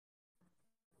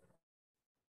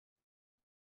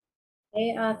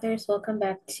Hey, authors, welcome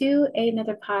back to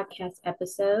another podcast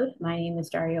episode. My name is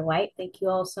Daria White. Thank you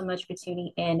all so much for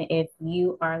tuning in. If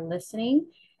you are listening,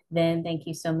 then thank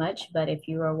you so much. But if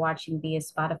you are watching via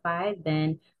Spotify,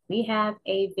 then we have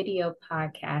a video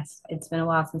podcast. It's been a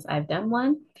while since I've done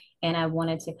one, and I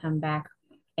wanted to come back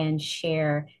and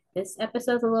share. This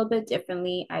episode's a little bit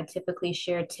differently. I typically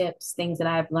share tips, things that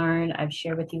I've learned. I've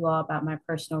shared with you all about my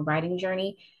personal writing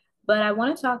journey, but I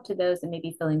want to talk to those that may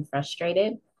be feeling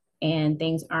frustrated and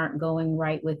things aren't going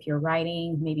right with your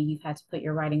writing. Maybe you've had to put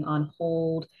your writing on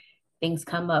hold, things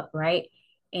come up, right?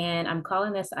 And I'm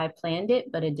calling this I planned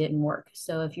it, but it didn't work.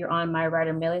 So if you're on my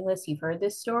writer mailing list, you've heard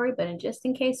this story, but just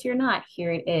in case you're not,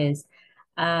 here it is.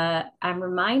 I'm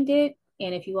reminded,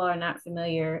 and if you all are not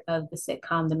familiar of the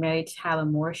sitcom The Mary Tyler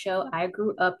Moore Show, I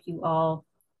grew up, you all,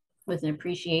 with an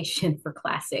appreciation for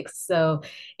classics. So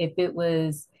if it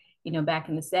was, back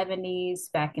in the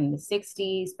 70s, back in the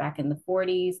 60s, back in the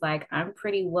 40s, like I'm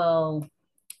pretty well,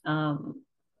 um,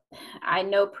 I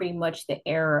know pretty much the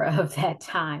era of that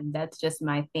time. That's just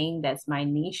my thing. That's my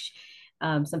niche.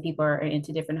 Some people are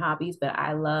into different hobbies, but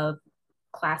I love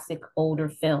classic older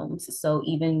films. So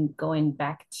even going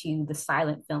back to the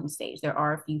silent film stage, there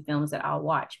are a few films that I'll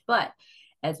watch. But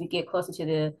as we get closer to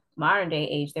the modern day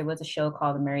age, there was a show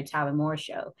called The Mary Tyler Moore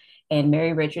Show. And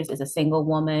Mary Richards is a single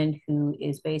woman who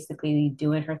is basically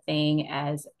doing her thing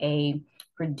as a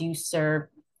producer,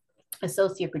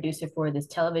 associate producer for this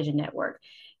television network.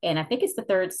 And I think it's the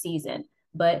third season,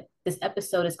 but this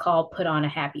episode is called Put on a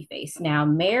Happy Face. Now,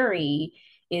 Mary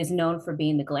is known for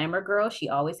being the glamour girl. She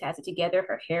always has it together.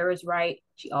 Her hair is right.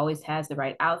 She always has the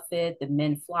right outfit. The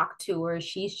men flock to her.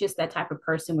 She's just that type of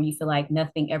person where you feel like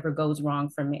nothing ever goes wrong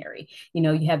for Mary.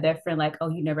 You have that friend like, oh,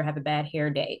 you never have a bad hair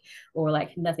day, or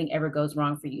like nothing ever goes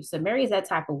wrong for you. So Mary is that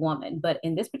type of woman. But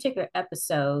in this particular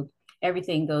episode,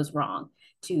 everything goes wrong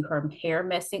to her hair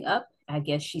messing up. I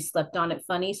guess she slept on it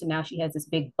funny. So now she has this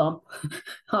big bump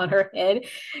on her head.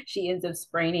 She ends up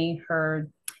spraining her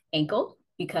ankle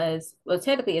because, well,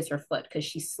 technically it's her foot because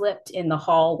she slipped in the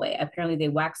hallway. Apparently, they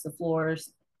waxed the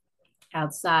floors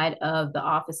outside of the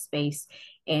office space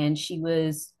and she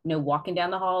was walking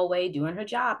down the hallway doing her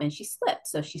job and she slipped,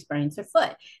 so she sprains her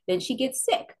foot. Then she gets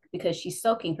sick because she's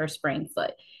soaking her sprained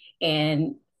foot,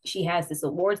 and she has this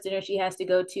awards dinner she has to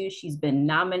go to. She's been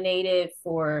nominated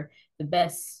for the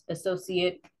best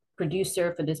associate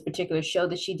producer for this particular show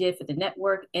that she did for the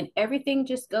network, and everything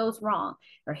just goes wrong.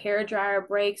 Her hair dryer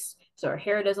breaks, so her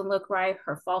hair doesn't look right.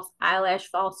 Her false eyelash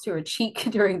falls to her cheek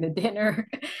during the dinner.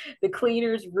 The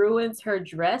cleaners ruins her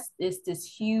dress. It's this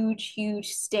huge, huge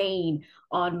stain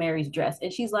on Mary's dress.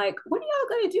 And she's like, what are y'all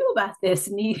going to do about this?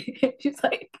 And she's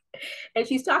like, and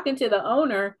she's talking to the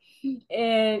owner,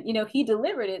 and he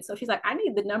delivered it. So she's like, I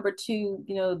need the number to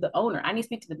the owner. I need to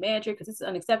speak to the manager because this is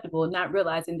unacceptable, not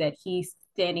realizing that he's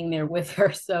standing there with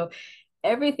her. So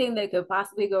everything that could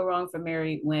possibly go wrong for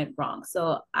Mary went wrong.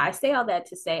 So I say all that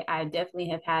to say I definitely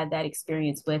have had that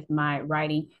experience with my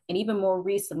writing, and even more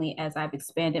recently as I've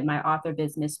expanded my author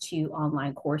business to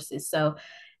online courses. So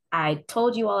I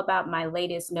told you all about my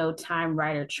latest No Time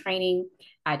Writer training.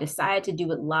 I decided to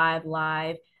do it live.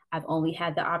 I've only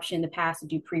had the option in the past to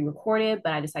do pre-recorded,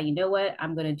 but I decided, you know what?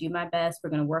 I'm going to do my best. We're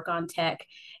going to work on tech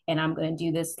and I'm going to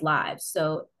do this live.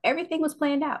 So everything was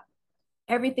planned out.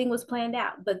 Everything was planned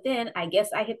out. But then I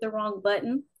guess I hit the wrong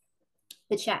button.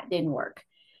 The chat didn't work.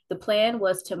 The plan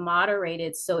was to moderate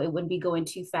it so it wouldn't be going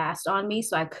too fast on me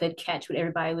so I could catch what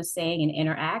everybody was saying and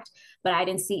interact. But I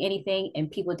didn't see anything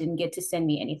and people didn't get to send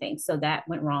me anything. So that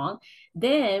went wrong.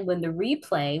 Then when the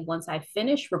replay, once I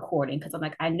finished recording, because I'm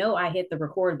like, I know I hit the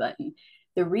record button,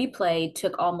 the replay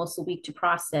took almost a week to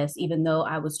process, even though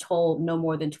I was told no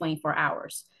more than 24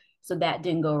 hours. So that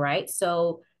didn't go right.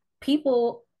 So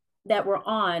people that were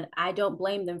on, I don't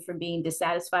blame them for being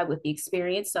dissatisfied with the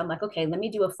experience. So I'm like, okay, let me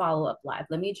do a follow up live.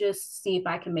 Let me just see if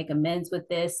I can make amends with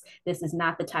this. This is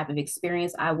not the type of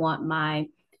experience I want my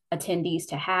attendees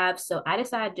to have. So I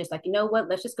decided just like, you know what,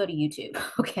 let's just go to YouTube.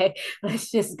 Okay,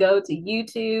 let's just go to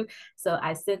YouTube. So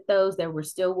I sent those that were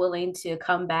still willing to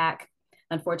come back.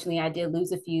 Unfortunately, I did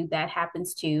lose a few. That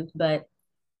happens too. But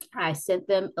I sent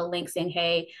them a link saying,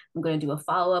 hey, I'm going to do a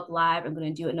follow up live. I'm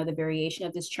going to do another variation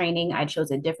of this training. I chose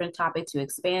a different topic to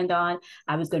expand on.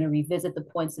 I was going to revisit the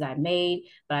points that I made,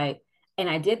 and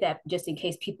I did that just in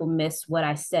case people missed what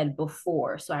I said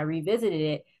before. So I revisited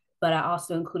it, but I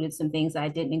also included some things that I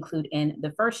didn't include in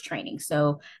the first training.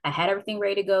 So I had everything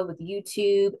ready to go with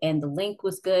YouTube and the link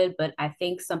was good, but I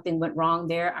think something went wrong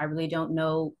there. I really don't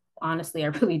know. Honestly, I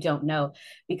really don't know,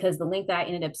 because the link that I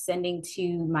ended up sending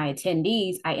to my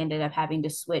attendees, I ended up having to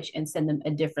switch and send them a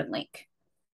different link.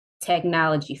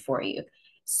 Technology for you.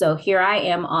 So here I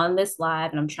am on this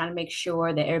live, and I'm trying to make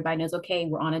sure that everybody knows, okay,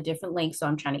 we're on a different link. So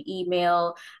I'm trying to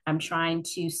email, I'm trying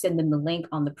to send them the link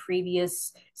on the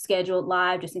previous scheduled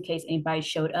live, just in case anybody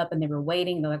showed up and they were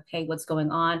waiting. They're like, hey, what's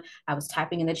going on? I was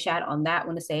typing in the chat on that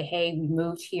one to say, hey, we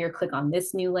moved here, click on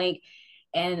this new link.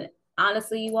 And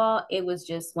honestly, you all, it was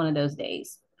just one of those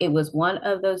days. It was one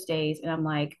of those days. And I'm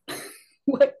like,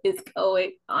 what is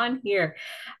going on here?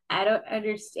 I don't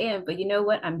understand. But you know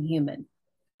what? I'm human.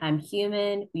 I'm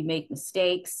human. We make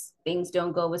mistakes. Things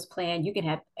don't go as planned. You can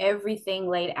have everything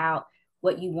laid out,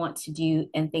 what you want to do,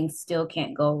 and things still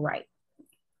can't go right.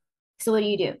 So, what do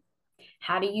you do?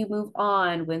 How do you move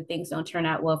on when things don't turn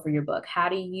out well for your book? How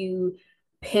do you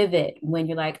pivot when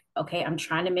you're like, okay, I'm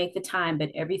trying to make the time, but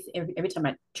every time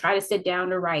I try to sit down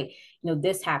to write,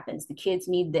 this happens. The kids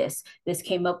need this. This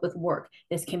came up with work.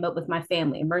 This came up with my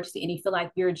family emergency, and you feel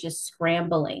like you're just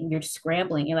scrambling. You're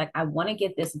scrambling. You're like, I want to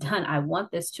get this done. I want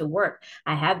this to work.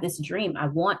 I have this dream. I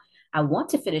want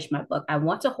to finish my book. I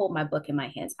want to hold my book in my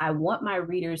hands. I want my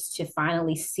readers to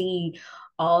finally see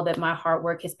all that my hard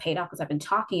work has paid off because I've been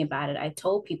talking about it. I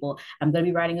told people I'm going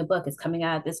to be writing a book. It's coming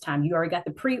out at this time. You already got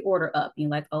the pre-order up. You're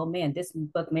like, oh man, this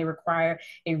book may require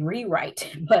a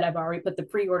rewrite, but I've already put the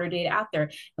pre-order date out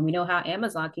there. And we know how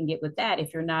Amazon can get with that.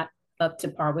 If you're not up to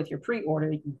par with your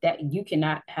pre-order, that you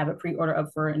cannot have a pre-order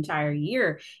up for an entire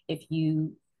year if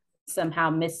you somehow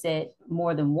miss it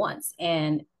more than once.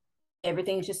 And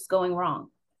everything's just going wrong.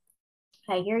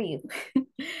 I hear you.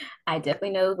 I definitely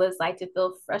know what it's like to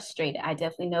feel frustrated. I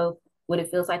definitely know what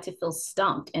it feels like to feel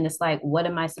stumped. And it's like, what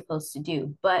am I supposed to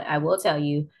do? But I will tell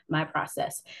you my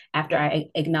process. After I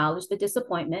acknowledge the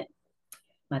disappointment,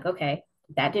 I'm like, okay,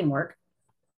 that didn't work.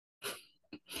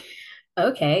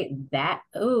 Okay,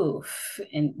 oof.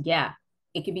 And yeah,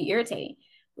 it can be irritating.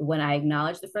 When I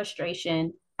acknowledge the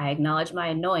frustration, I acknowledge my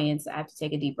annoyance, I have to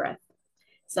take a deep breath,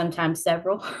 sometimes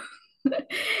several.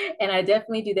 And I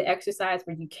definitely do the exercise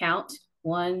where you count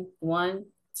one, one,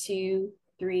 two,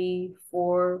 three,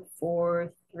 four,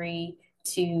 four, three,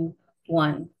 two,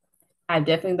 one. I've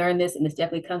definitely learned this and this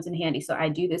definitely comes in handy. So I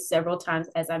do this several times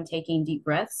as I'm taking deep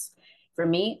breaths. For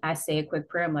me, I say a quick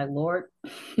prayer. I'm like, Lord,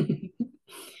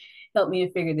 help me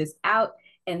to figure this out.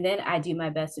 And then I do my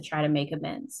best to try to make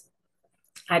amends.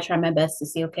 I try my best to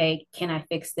see, okay, can I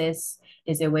fix this?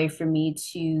 Is there a way for me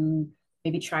to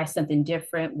maybe try something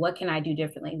different? What can I do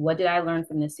differently? What did I learn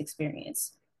from this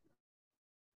experience?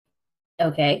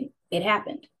 Okay, it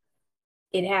happened.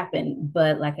 It happened.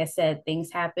 But like I said, things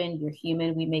happen. You're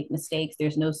human. We make mistakes.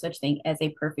 There's no such thing as a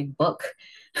perfect book.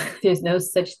 There's no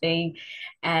such thing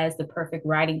as the perfect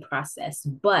writing process.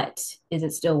 But is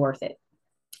it still worth it?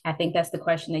 I think that's the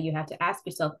question that you have to ask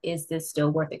yourself. Is this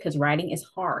still worth it? Because writing is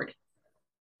hard.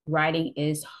 Writing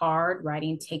is hard.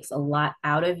 Writing takes a lot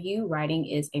out of you. Writing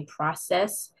is a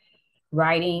process.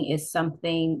 Writing is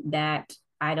something that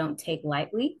I don't take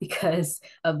lightly because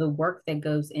of the work that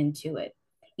goes into it.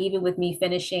 Even with me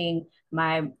finishing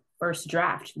my first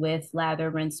draft with Lather,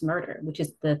 Rinse, Murder, which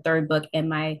is the third book in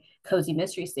my Cozy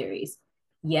Mystery series.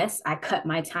 Yes, I cut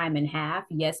my time in half.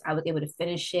 Yes, I was able to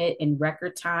finish it in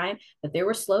record time, but there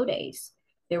were slow days.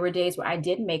 There were days where I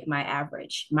did make my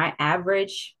average. My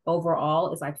average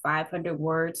overall is like 500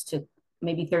 words to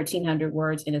maybe 1,300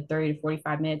 words in a 30 to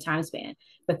 45-minute time span.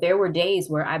 But there were days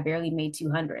where I barely made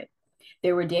 200.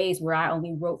 There were days where I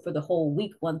only wrote for the whole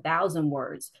week 1,000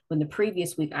 words, when the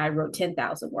previous week I wrote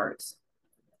 10,000 words.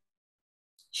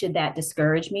 Should that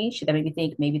discourage me? Should that make me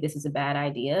think maybe this is a bad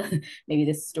idea? Maybe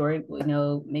this story,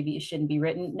 maybe it shouldn't be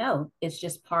written? No, it's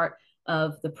just part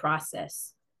of the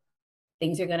process.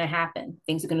 Things are going to happen.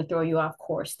 Things are going to throw you off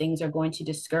course. Things are going to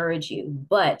discourage you.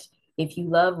 But if you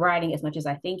love writing as much as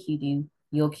I think you do,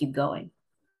 you'll keep going.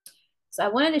 So I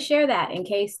wanted to share that in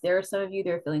case there are some of you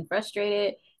that are feeling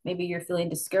frustrated. Maybe you're feeling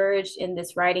discouraged in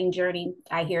this writing journey.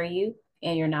 I hear you,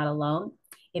 and you're not alone.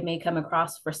 It may come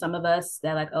across for some of us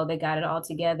that like, oh, they got it all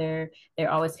together.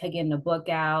 They're always getting a book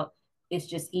out. It's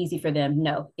just easy for them.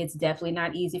 No, it's definitely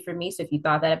not easy for me. So if you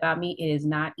thought that about me, it is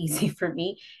not easy for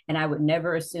me. And I would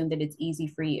never assume that it's easy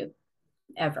for you,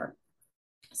 ever.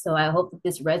 So I hope that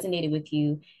this resonated with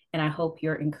you and I hope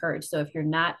you're encouraged. So if you're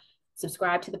not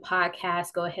subscribed to the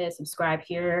podcast, go ahead and subscribe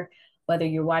here. Whether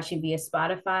you're watching via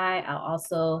Spotify, I'll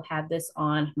also have this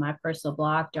on my personal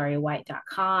blog,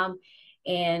 dariawhite.com.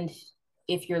 And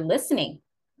if you're listening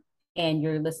and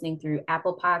you're listening through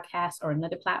Apple Podcasts or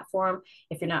another platform,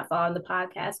 if you're not following the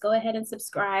podcast, go ahead and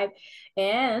subscribe.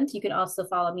 And you can also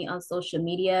follow me on social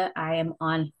media. I am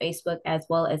on Facebook as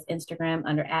well as Instagram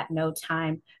under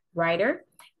 @NoTimeWriter.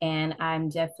 And I'm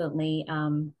definitely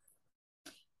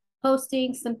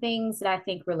posting some things that I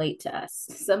think relate to us.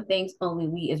 Some things only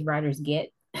we as writers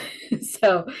get.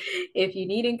 So if you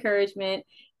need encouragement,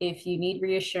 if you need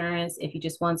reassurance, if you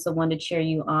just want someone to cheer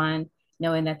you on,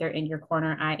 knowing that they're in your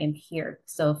corner, I am here.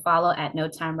 So follow at No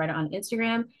Time Writer on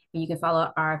Instagram, and you can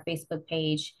follow our Facebook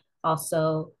page,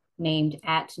 also named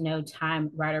at No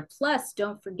Time Writer. Plus,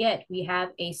 don't forget, we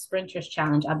have a Sprinters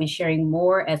Challenge. I'll be sharing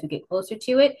more as we get closer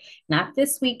to it, not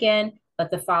this weekend, but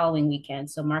the following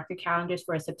weekend. So mark your calendars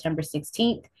for September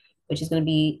 16th, which is going to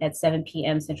be at 7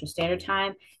 p.m. Central Standard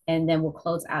Time. And then we'll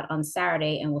close out on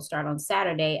Saturday, and we'll start on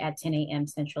Saturday at 10 a.m.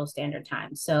 Central Standard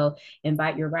Time. So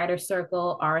invite your writer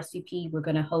circle, RSVP. We're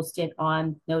going to host it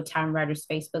on No Time Writers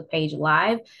Facebook page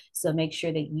live. So make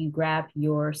sure that you grab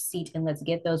your seat and let's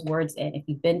get those words in. If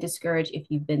you've been discouraged, if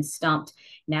you've been stumped,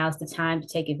 now's the time to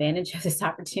take advantage of this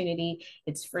opportunity.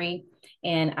 It's free,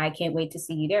 and I can't wait to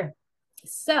see you there.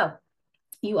 So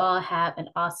you all have an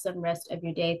awesome rest of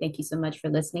your day. Thank you so much for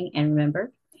listening. And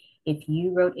remember, if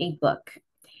you wrote a book,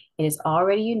 it is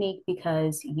already unique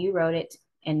because you wrote it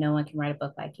and no one can write a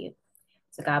book like you.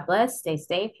 So God bless, stay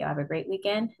safe. Y'all have a great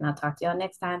weekend, and I'll talk to y'all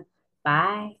next time.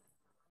 Bye.